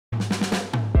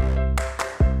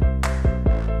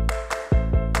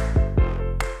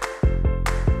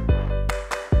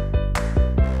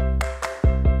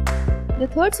The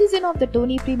third season of the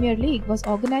Tony Premier League was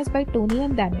organised by Tony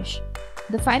and Danish.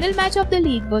 The final match of the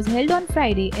league was held on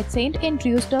Friday at St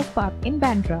Andrews Turf Park in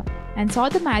Bandra and saw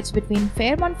the match between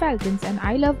Fairmont Falcons and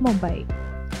I Love Mumbai.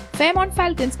 Fairmont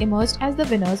Falcons emerged as the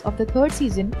winners of the third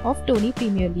season of Tony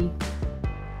Premier League.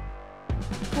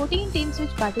 14 teams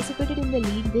which participated in the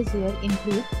league this year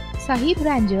include Sahib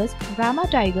Rangers, Rama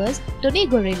Tigers, Tony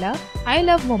Gorilla, I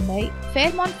Love Mumbai,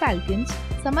 Fairmont Falcons,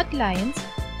 Samat Lions,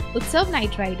 Utsav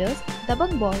Knight Riders,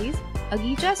 Dabang Boys,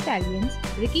 Agicha Stallions,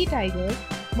 Ricky Tigers,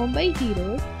 Mumbai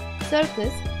Heroes,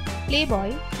 Circus,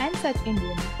 Playboy and Such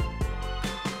Indian.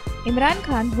 Imran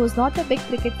Khan, who is not a big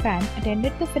cricket fan,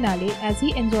 attended the finale as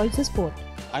he enjoys the sport.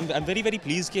 I'm very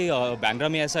pleased that Bandra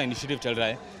में ऐसा initiative चल रहा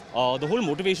है. The whole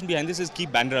motivation behind this is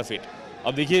keep Bandra fit.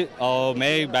 अब देखिए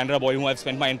मैं Bandra boy हूँ. I've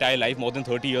spent my entire life, more than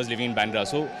 30 years living in Bandra.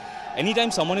 So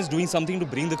anytime someone is doing something to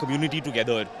bring the community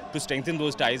together, to strengthen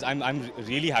those ties, I'm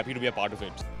really happy to be a part of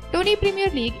it. Tony Premier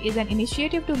League is an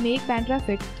initiative to make Bandra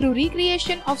fit through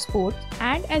recreation of sports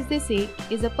and, as they say,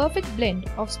 is a perfect blend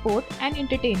of sport and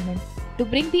entertainment to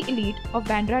bring the elite of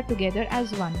Bandra together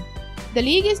as one. The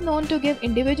league is known to give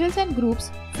individuals and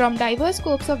groups from diverse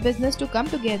scopes of business to come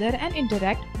together and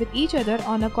interact with each other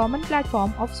on a common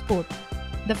platform of sport.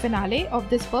 The finale of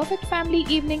this perfect family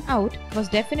evening out was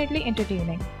definitely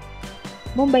entertaining.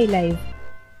 Mumbai Live.